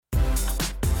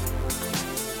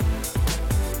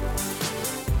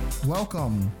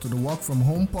Welcome to the Work From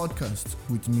Home podcast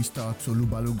with Mr. Tolu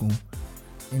Balogun.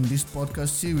 In this podcast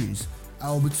series,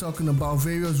 I will be talking about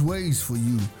various ways for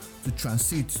you to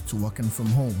transit to working from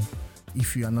home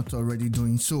if you are not already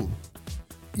doing so.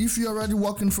 If you're already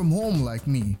working from home like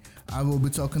me, I will be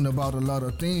talking about a lot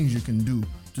of things you can do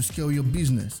to scale your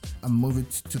business and move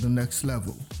it to the next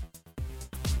level.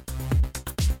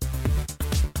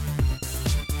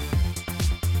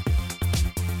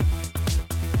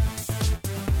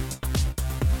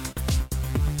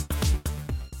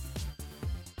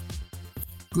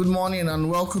 Good morning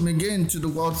and welcome again to the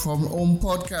Work From Home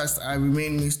podcast. I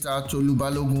remain Mr. Tolu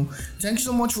Balogun. Thank you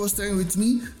so much for staying with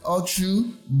me all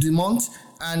through the month,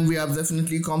 and we have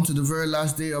definitely come to the very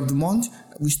last day of the month.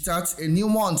 We start a new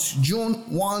month, June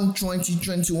 1,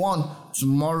 2021,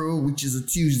 tomorrow, which is a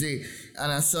Tuesday.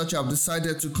 And as such, I've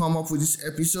decided to come up with this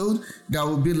episode that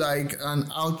will be like an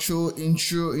outro,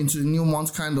 intro into the new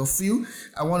month kind of feel.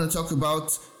 I want to talk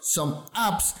about some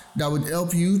apps that would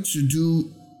help you to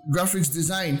do graphics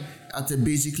design at a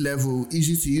basic level,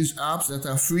 easy to use apps that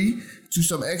are free to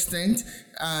some extent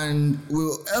and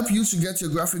will help you to get your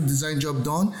graphic design job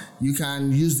done. You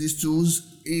can use these tools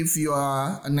if you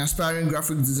are an aspiring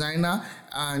graphic designer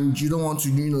and you don't want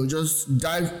to, just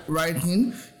dive right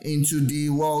into the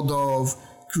world of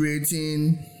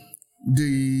creating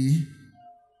the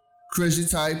crazy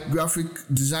type graphic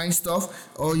design stuff,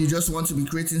 or you just want to be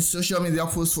creating social media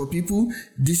posts for people.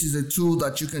 This is a tool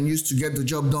that you can use to get the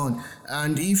job done.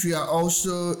 And if you are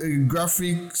also a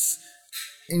graphically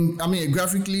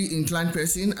inclined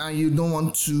person and you don't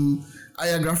want to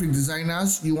hire graphic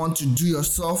designers, you want to do your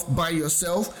stuff by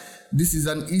yourself, this is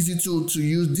an easy tool to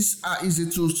use. These are easy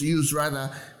tools to use rather.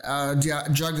 They are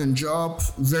drag and drop,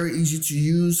 very easy to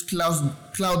use,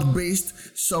 cloud-based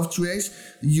softwares.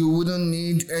 You wouldn't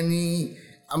need any,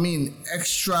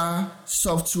 extra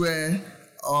software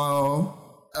or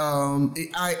a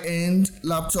high-end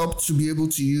laptop to be able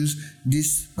to use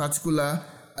this particular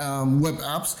web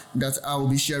apps that I will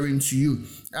be sharing to you.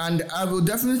 And I will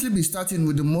definitely be starting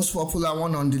with the most popular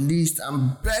one on the list,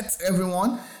 and bet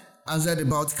everyone has heard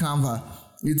about Canva.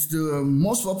 It's the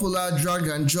most popular drag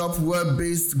and drop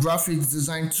web-based graphics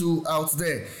design tool out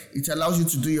there. It allows you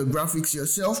to do your graphics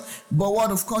yourself. But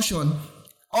word of caution,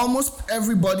 almost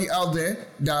everybody out there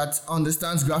that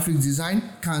understands graphic design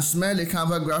can smell a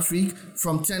Canva graphic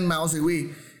from 10 miles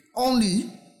away. Only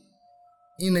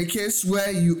in a case where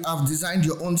you have designed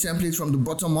your own template from the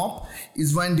bottom up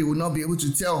is when they will not be able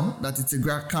to tell that it's a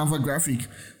Canva graphic.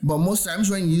 But most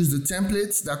times when you use the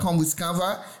templates that come with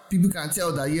Canva, people can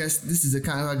tell that yes, this is a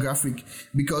Canva graphic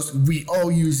because we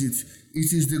all use it.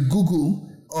 It is the Google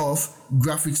of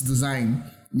graphics design.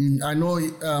 I know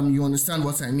you understand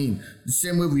what I mean. The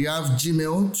same way we have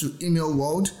Gmail to email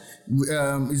world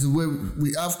is the way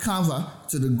we have Canva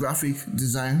to the graphic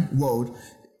design world.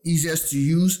 Easiest to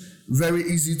use, very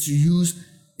easy to use.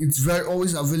 It's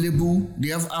always available. They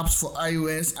have apps for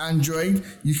iOS, Android.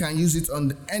 You can use it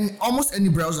on almost any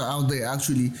browser out there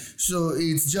actually. So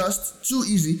it's just too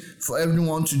easy for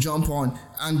everyone to jump on,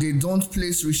 and they don't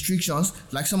place restrictions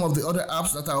like some of the other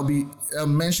apps that I'll be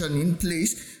mentioning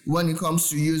place when it comes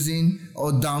to using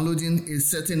or downloading a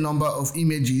certain number of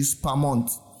images per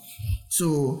month.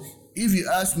 So if you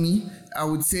ask me, I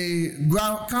would say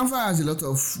Canva has a lot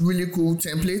of really cool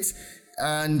templates.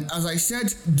 And as I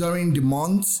said during the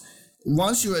month,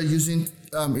 once you are using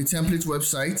a template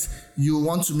website, you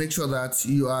want to make sure that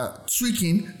you are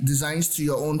tweaking designs to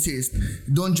your own taste.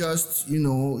 Don't just,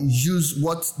 use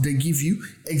what they give you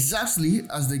exactly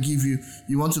as they give you.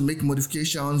 You want to make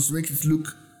modifications, make it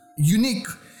look unique.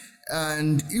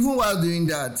 And even while doing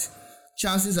that,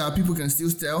 chances are people can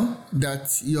still tell that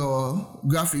your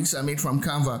graphics are made from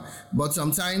Canva. But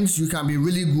sometimes you can be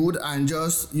really good and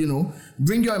just,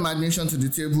 bring your imagination to the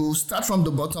table, start from the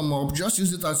bottom up, just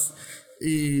use it as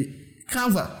a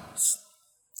canvas.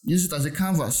 Use it as a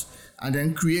canvas and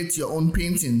then create your own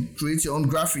painting, create your own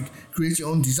graphic, create your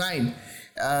own design.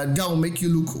 That will make you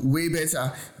look way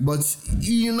better. But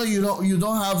you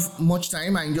don't have much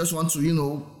time and you just want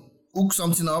to, hook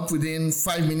something up within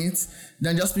 5 minutes,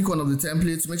 then just pick one of the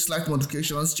templates, make slight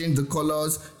modifications, change the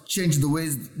colors, change the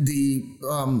ways the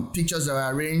pictures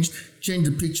are arranged, change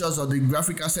the pictures or the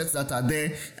graphic assets that are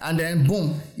there, and then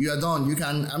boom, you are done. You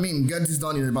can, get this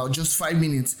done in about just 5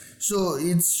 minutes. So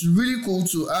it's really cool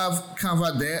to have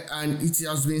Canva there, and it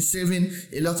has been saving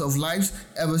a lot of lives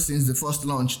ever since the first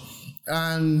launch.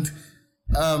 And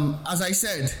as I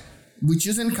said, with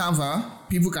using Canva,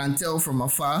 people can tell from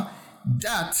afar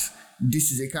that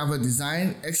this is a Canva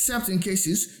design, except in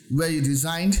cases where you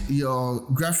designed your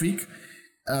graphic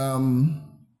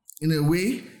in a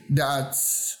way that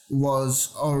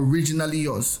was originally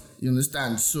yours. You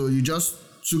understand? So you just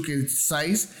took a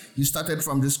size, you started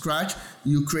from the scratch,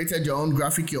 you created your own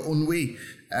graphic your own way,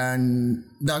 and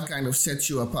that kind of sets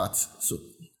you apart. So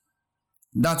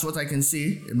that's what I can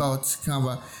say about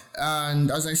Canva.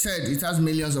 And as I said, it has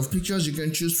millions of pictures you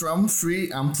can choose from, free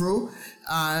and pro.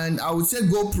 And I would say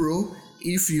go pro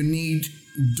if you need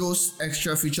those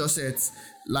extra feature sets,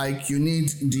 like you need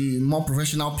the more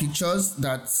professional pictures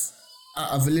that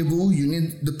are available, you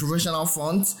need the professional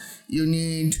font, you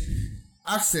need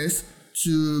access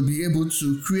to be able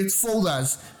to create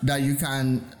folders that you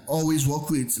can always work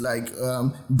with, like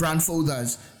brand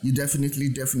folders. You definitely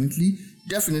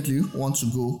want to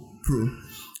go pro.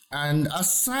 And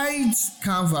aside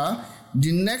Canva,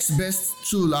 the next best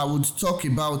tool I would talk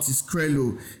about is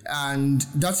Crello, and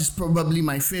that is probably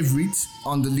my favorite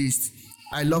on the list.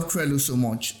 I love Crello so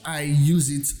much. I use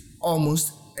it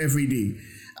almost every day.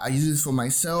 I use it for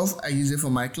myself, I use it for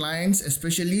my clients,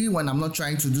 especially when I'm not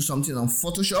trying to do something on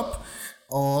Photoshop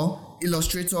or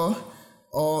Illustrator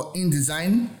or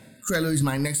InDesign. Crello is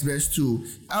my next best tool.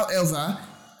 However,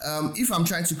 if I'm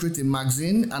trying to create a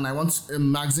magazine and I want a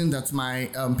magazine that my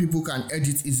people can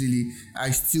edit easily, I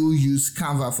still use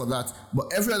Canva for that.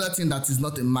 But every other thing that is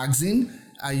not a magazine,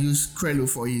 I use Crello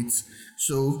for it.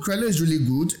 So Crello is really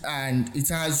good, and it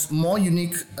has more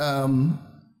unique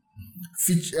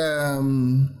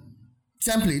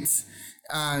templates,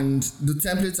 and the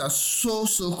templates are so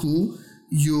cool.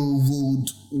 You would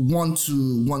want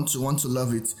to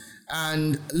love it.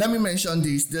 And let me mention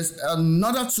this. There's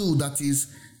another tool that is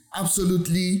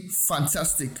absolutely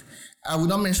fantastic. I will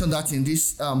not mention that in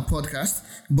this podcast,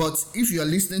 but if you are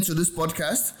listening to this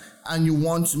podcast and you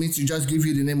want me to just give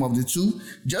you the name of the tool,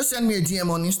 just send me a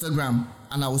DM on Instagram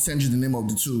and I will send you the name of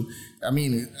the tool. I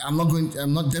mean, I'm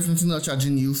definitely not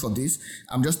charging you for this.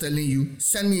 I'm just telling you,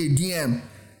 send me a DM.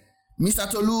 Mr.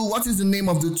 Tolu, what is the name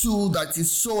of the tool that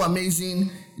is so amazing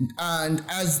and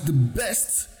has the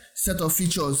best set of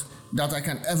features that I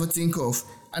can ever think of?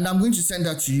 And I'm going to send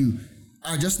that to you.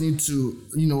 I just need to,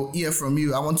 hear from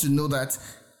you. I want to know that,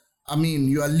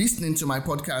 you are listening to my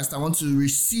podcast. I want to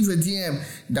receive a DM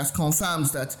that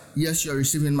confirms that, yes, you're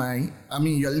receiving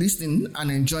you're listening and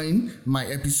enjoying my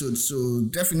episode. So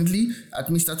definitely at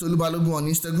Mr. Tolu Balogun on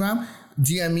Instagram,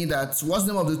 DM me that what's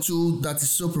the name of the tool that is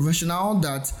so professional,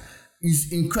 that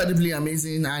is incredibly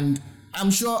amazing, and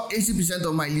I'm sure 80%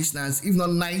 of my listeners, if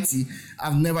not 90,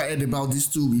 have never heard about this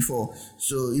tool before.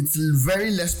 So it's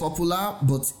very less popular,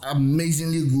 but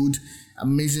amazingly good.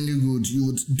 You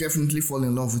would definitely fall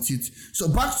in love with it. So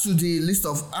back to the list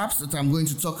of apps that I'm going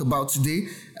to talk about today.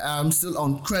 I'm still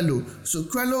on Crello. So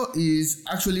Crello is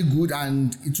actually good,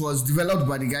 and it was developed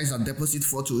by the guys at Deposit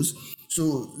Photos.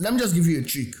 So let me just give you a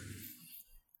trick.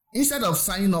 Instead of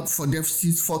signing up for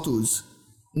Deposit Photos,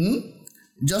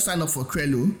 just sign up for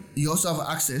Crello. You also have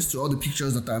access to all the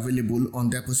pictures that are available on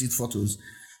Deposit Photos.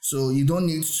 So you don't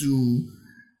need to,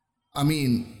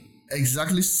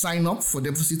 exactly sign up for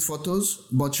Deposit Photos,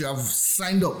 but you have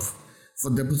signed up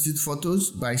for Deposit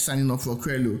Photos by signing up for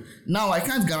Crello. Now, I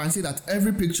can't guarantee that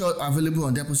every picture available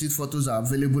on Deposit Photos are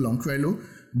available on Crello,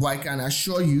 but I can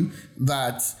assure you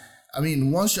that,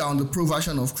 once you're on the pro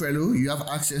version of Crello, you have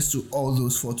access to all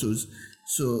those photos.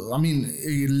 So,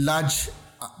 a large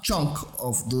chunk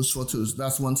of those photos.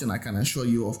 That's one thing I can assure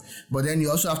you of. But then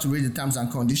you also have to read the terms and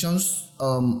conditions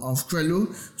of Crello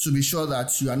to be sure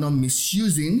that you are not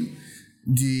misusing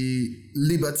the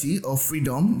liberty or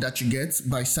freedom that you get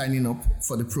by signing up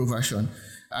for the pro version.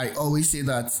 I always say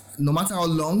that no matter how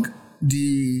long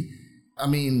the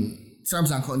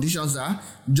terms and conditions are,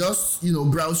 just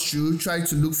browse through, try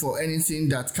to look for anything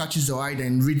that catches your eye,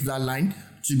 then read that line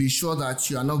to be sure that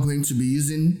you are not going to be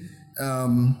using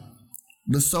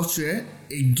the software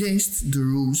against the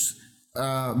rules,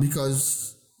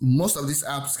 because most of these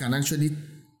apps can actually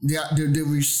they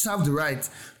reserve the right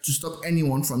to stop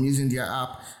anyone from using their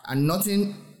app, and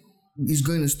nothing is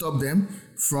going to stop them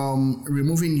from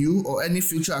removing you or any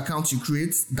future account you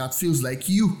create that feels like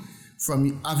you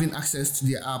from having access to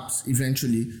their apps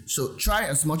eventually. So try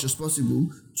as much as possible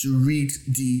to read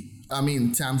the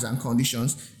terms and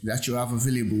conditions that you have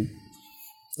available.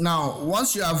 Now,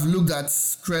 once you have looked at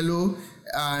Crello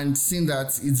and seen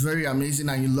that it's very amazing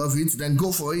and you love it, then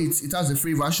go for it. It has a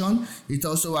free version. It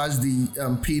also has the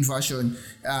paid version,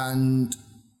 and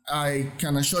I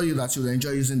can assure you that you'll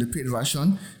enjoy using the paid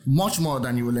version much more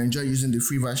than you will enjoy using the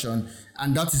free version.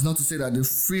 And that is not to say that the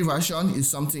free version is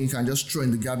something you can just throw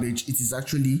in the garbage. It is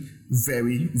actually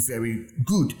very, very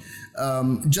good.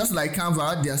 Just like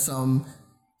Canva, there are some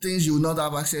things you will not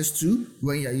have access to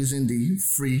when you're using the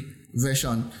free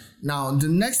version. Now, the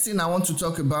next thing I want to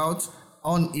talk about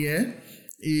on here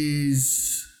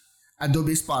is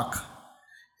Adobe Spark.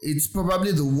 It's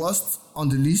probably the worst on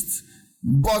the list,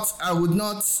 but I would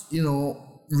not,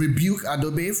 rebuke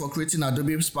Adobe for creating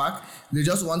Adobe Spark. They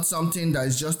just want something that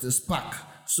is just a spark.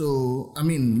 So,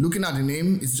 looking at the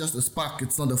name, it's just a spark,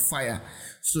 it's not a fire.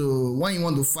 So, when you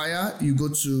want the fire, you go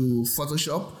to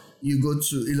Photoshop, you go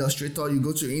to Illustrator, you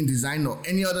go to InDesign or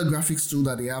any other graphics tool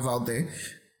that they have out there.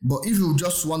 But if you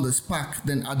just want the spark,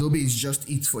 then Adobe is just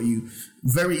it for you.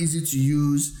 Very easy to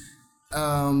use.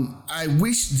 I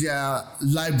wish their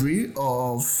library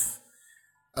of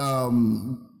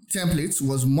templates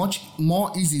was much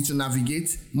more easy to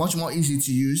navigate, much more easy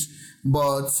to use.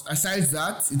 But aside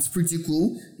that, it's pretty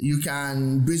cool. You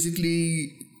can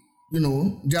basically,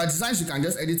 there are designs you can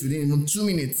just edit within even 2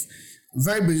 minutes.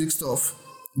 Very basic stuff.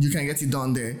 You can get it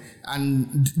done there.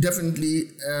 And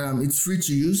definitely, it's free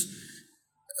to use.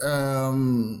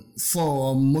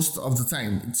 For most of the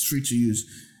time, it's free to use.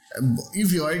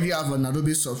 If you already have an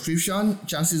Adobe subscription,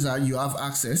 chances are you have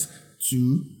access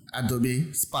to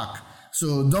Adobe Spark.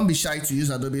 So don't be shy to use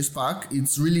Adobe Spark.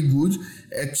 It's really good.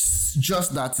 It's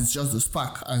just that it's just the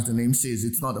spark, as the name says.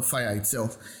 It's not the fire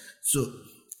itself. So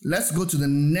let's go to the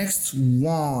next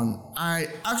one. I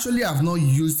actually have not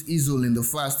used Easel in the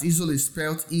past. Easel is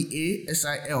spelled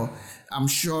E-A-S-I-L. I'm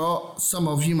sure some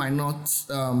of you might not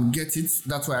get it.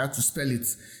 That's why I had to spell it,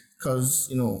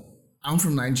 because I'm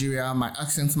from Nigeria. My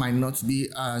accent might not be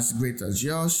as great as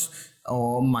yours,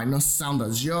 or might not sound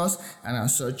as yours, and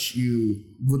as such you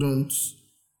wouldn't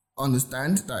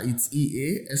understand that it's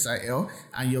E-A-S-I-L,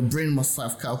 and your brain must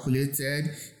have calculated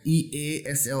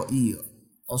E-A-S-L-E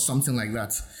or something like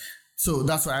that. So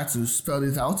that's why I had to spell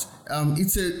it out.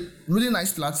 It's a really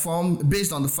nice platform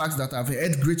based on the fact that I've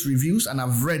heard great reviews and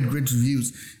I've read great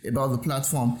reviews about the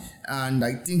platform. And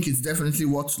I think it's definitely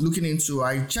worth looking into.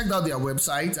 I checked out their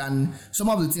website, and some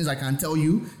of the things I can tell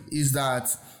you is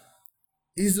that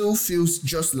Easel feels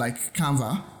just like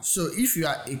Canva. So if you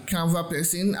are a Canva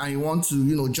person and you want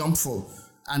to, jump for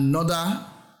another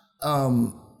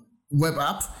web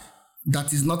app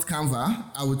that is not Canva,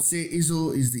 I would say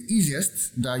Easel is the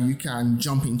easiest that you can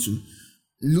jump into.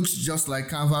 Looks just like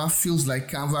Canva, feels like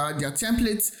Canva. Their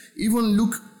templates even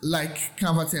look like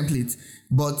Canva templates,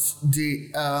 but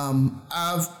they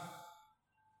have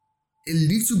a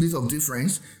little bit of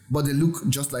difference, but they look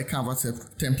just like Canva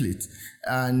template.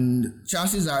 And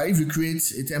chances are, if you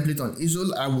create a template on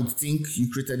Easel, I would think you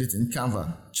created it in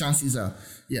Canva. Chances are,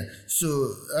 yeah.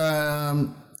 So,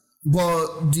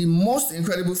 but the most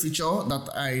incredible feature that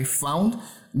I found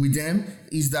with them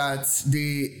is that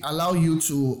they allow you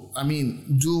to,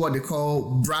 do what they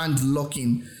call brand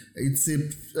locking. It's a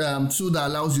tool that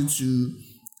allows you to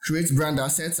create brand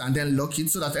assets and then lock it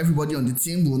so that everybody on the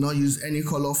team will not use any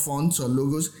color fonts or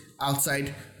logos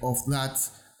outside of that,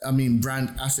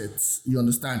 brand assets. You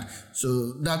understand?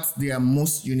 So that's their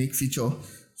most unique feature.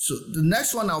 So the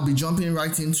next one I'll be jumping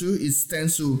right into is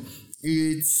Stencil.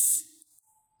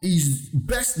 Is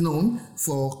best known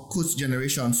for quote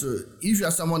generation. So if you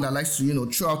are someone that likes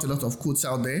to, throw out a lot of quotes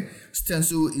out there,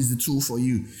 Stencil is the tool for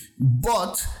you.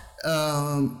 But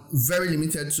very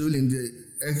limited tool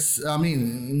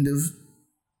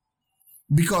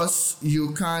because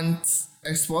you can't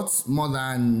export more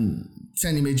than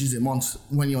 10 images a month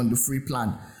when you're on the free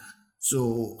plan.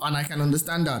 So, and I can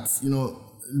understand that,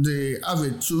 they have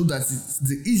a tool that is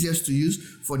the easiest to use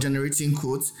for generating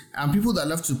quotes, and people that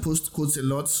love to post quotes a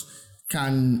lot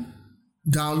can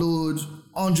download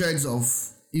hundreds of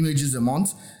images a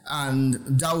month, and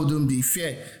that wouldn't be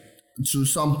fair to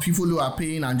some people who are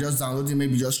paying and just downloading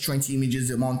maybe just 20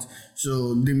 images a month.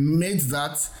 So they made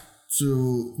that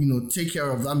to take care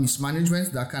of that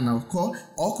mismanagement that can occur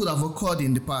or could have occurred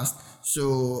in the past.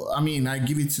 So I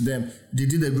give it to them. They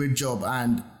did a great job,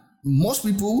 and most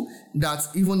people that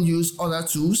even use other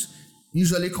tools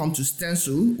usually come to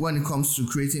Stencil when it comes to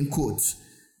creating quotes.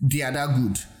 They are that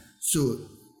good. So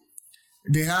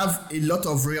they have a lot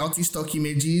of royalty stock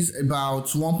images, about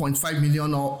 1.5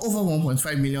 million or over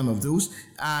 1.5 million of those,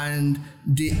 and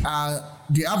they have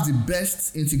the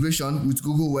best integration with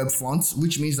Google Web Fonts,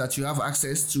 which means that you have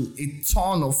access to a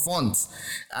ton of fonts.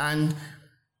 And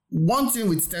one thing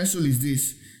with Stencil is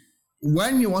this: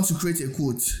 when you want to create a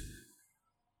quote,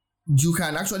 you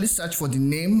can actually search for the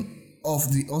name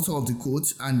of the author of the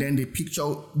quote, and then the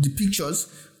pictures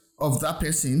of that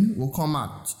person will come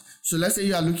out. So let's say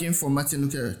you are looking for Martin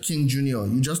Luther King Jr.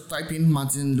 You just type in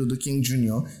Martin Luther King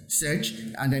Jr., search,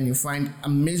 and then you find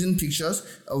amazing pictures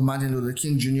of Martin Luther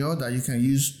King Jr. that you can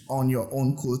use on your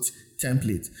own quote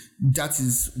template. That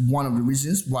is one of the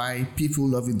reasons why people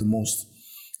love it the most.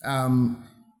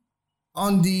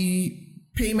 On the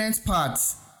payment part,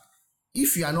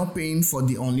 if you are not paying for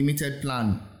the unlimited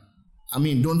plan,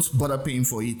 don't bother paying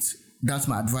for it. That's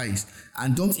my advice.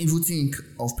 And don't even think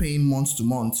of paying month to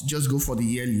month. Just go for the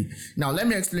yearly. Now, let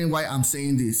me explain why I'm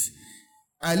saying this.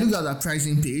 I looked at the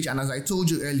pricing page, and as I told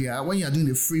you earlier, when you are doing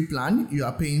the free plan, you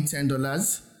are paying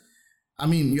 $10.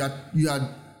 You are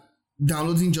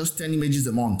downloading just 10 images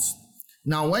a month.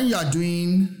 Now, when you are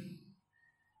doing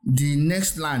the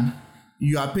next plan,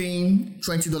 you are paying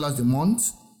 $20 a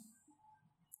month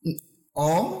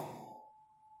or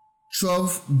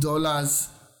 $12.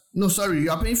 No, sorry, you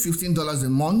are paying $15 a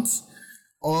month,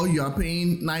 or you are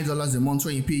paying $9 a month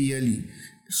when you pay yearly.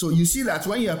 So you see that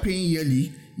when you are paying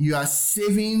yearly, you are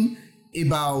saving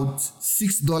about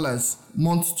 $6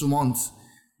 month to month.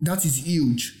 That is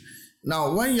huge.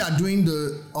 Now, when you are doing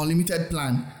the unlimited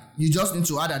plan, you just need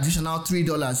to add additional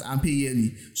 $3 and pay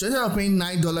yearly. So instead of paying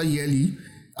 $9 yearly,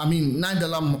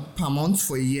 $9 per month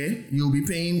for a year, you'll be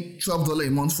paying $12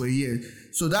 a month for a year.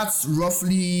 So that's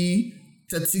roughly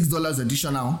 $36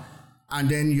 additional, and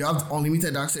then you have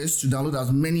unlimited access to download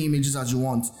as many images as you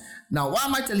want. Now, why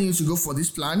am I telling you to go for this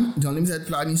plan, the unlimited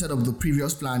plan, instead of the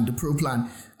previous plan, the pro plan?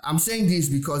 I'm saying this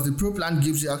because the pro plan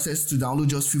gives you access to download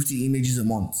just 50 images a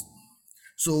month.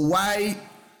 So why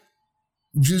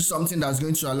do something that's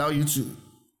going to allow you to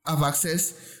have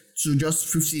access to just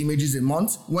 50 images a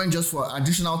month when just for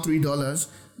additional $3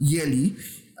 yearly,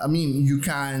 you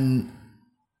can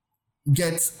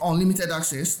get unlimited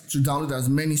access to download as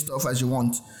many stuff as you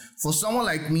want. For someone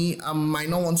like me, I might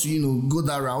not want to go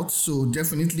that route, so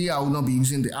definitely I will not be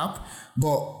using the app.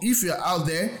 But if you're out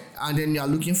there and then you're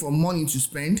looking for money to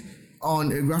spend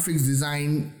on a graphics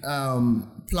design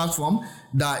platform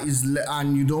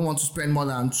and you don't want to spend more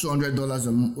than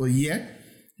 $200 a year,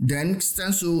 then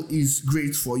Stencil is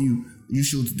great for you. You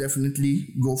should definitely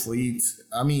go for it.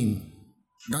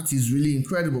 That is really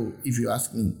incredible if you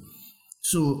ask me.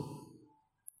 So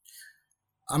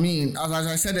as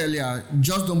I said earlier,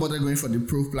 just don't bother going for the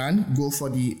pro plan, go for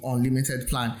the unlimited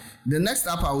plan. The next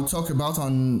app I will talk about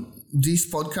on this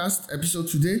podcast episode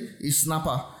today is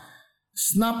Snapper.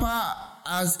 Snapper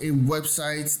has a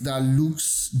website that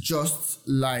looks just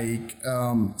like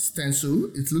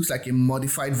Stencil. It looks like a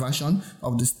modified version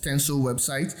of the Stencil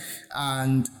website.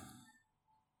 And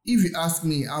if you ask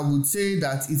me, I would say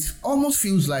that it almost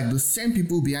feels like the same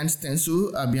people behind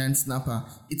Stencil are behind Snapper.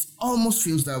 It almost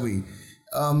feels that way.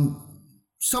 Two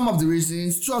of the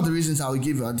reasons I will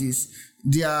give are this.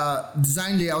 Their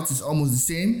design layout is almost the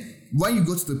same. When you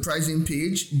go to the pricing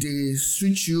page, they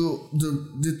switch you,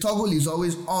 the toggle is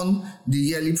always on the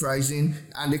yearly pricing,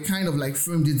 and they kind of like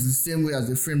framed it the same way as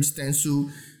they framed Stencil.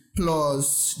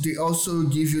 Plus, they also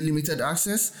give you limited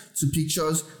access to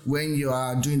pictures when you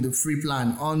are doing the free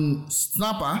plan. On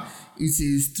Snapper, it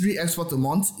is 3 export a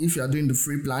month if you are doing the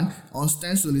free plan. On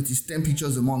Stencil, it is 10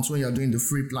 pictures a month when you are doing the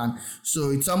free plan. So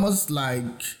it's almost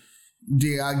like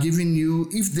they are giving you,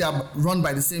 if they are run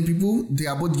by the same people, they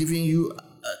are both giving you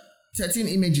 13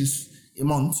 images a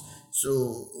month.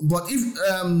 So, but if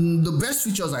the best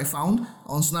features I found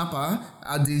on Snapper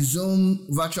are the Zoom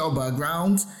virtual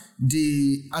background,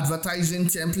 the advertising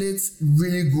templates,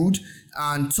 really good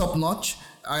and top notch.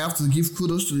 I have to give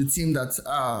kudos to the team that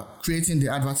are creating the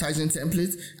advertising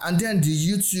template, and then the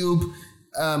YouTube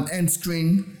end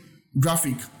screen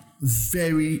graphic,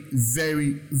 very,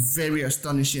 very, very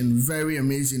astonishing, very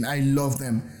amazing. I love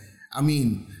them.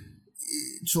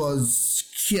 It was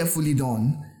carefully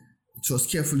done.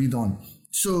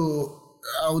 So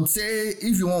I would say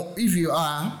if you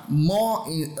are more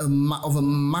of a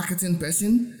marketing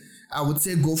person, I would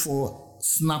say go for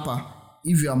Snapper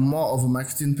if you are more of a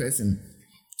marketing person.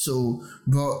 So,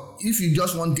 but if you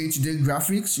just want day-to-day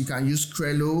graphics, you can use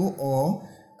Trello or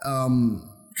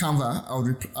Canva.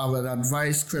 I would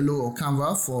advise Trello or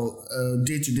Canva for a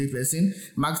day-to-day person.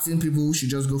 Marketing people should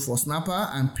just go for Snapper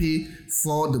and pay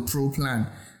for the pro plan.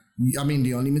 The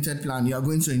unlimited plan. You are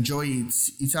going to enjoy it.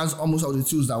 It has almost all the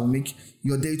tools that will make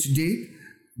your day-to-day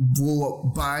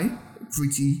go by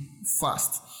pretty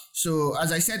fast. So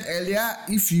as I said earlier,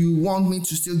 if you want me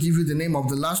to still give you the name of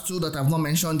the last tool that I've not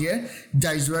mentioned here,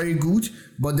 that is very good,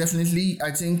 but definitely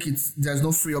I think there's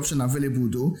no free option available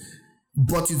though.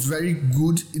 But it's very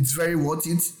good, it's very worth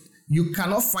it. You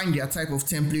cannot find their type of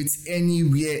templates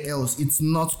anywhere else. It's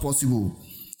not possible.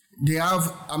 They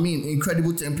have,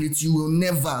 incredible templates. You will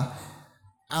never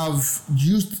have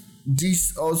used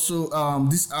this also,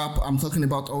 this app I'm talking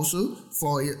about also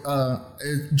for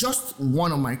just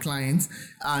one of my clients,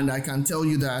 and I can tell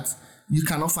you that you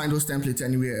cannot find those templates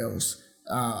anywhere else.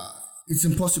 It's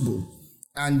impossible.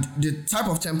 and the type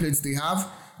of templates they have,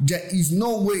 there is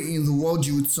no way in the world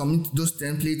you would submit those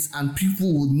templates and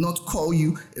people would not call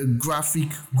you a graphic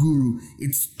guru.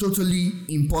 It's totally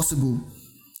impossible.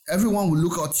 Everyone will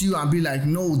look at you and be like,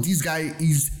 no, this guy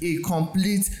is a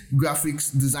complete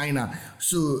graphics designer.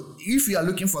 So if you are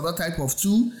looking for that type of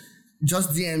tool,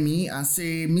 just DM me and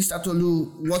say, Mr.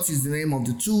 Tolu, what is the name of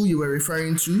the tool you were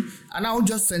referring to? And I'll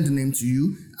just send the name to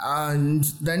you, and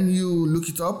then you look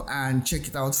it up and check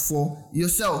it out for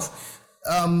yourself.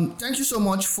 Thank you so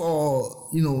much for,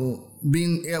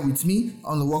 being here with me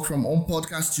on the Work From Home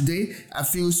podcast today. I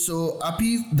feel so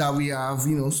happy that we have,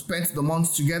 spent the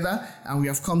month together and we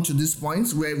have come to this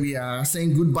point where we are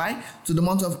saying goodbye to the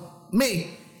month of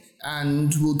May.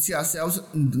 And we'll see ourselves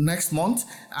in the next month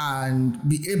and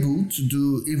be able to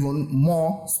do even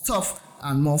more stuff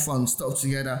and more fun stuff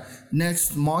together.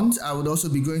 Next month, I would also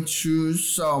be going through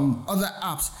some other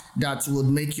apps that would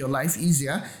make your life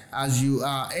easier as you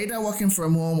are either working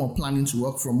from home or planning to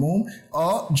work from home,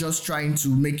 or just trying to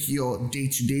make your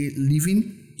day-to-day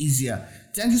living easier.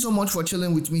 Thank you so much for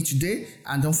chilling with me today,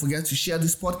 and don't forget to share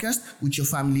this podcast with your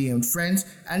family and friends.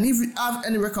 And if you have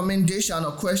any recommendation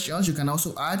or questions, you can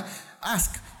also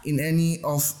ask in any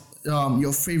of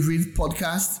your favorite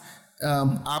podcast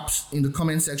apps in the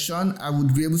comment section. I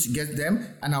would be able to get them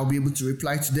and I'll be able to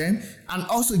reply to them and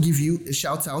also give you a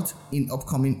shout out in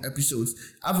upcoming episodes.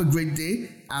 Have a great day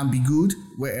and be good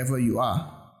wherever you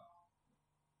are.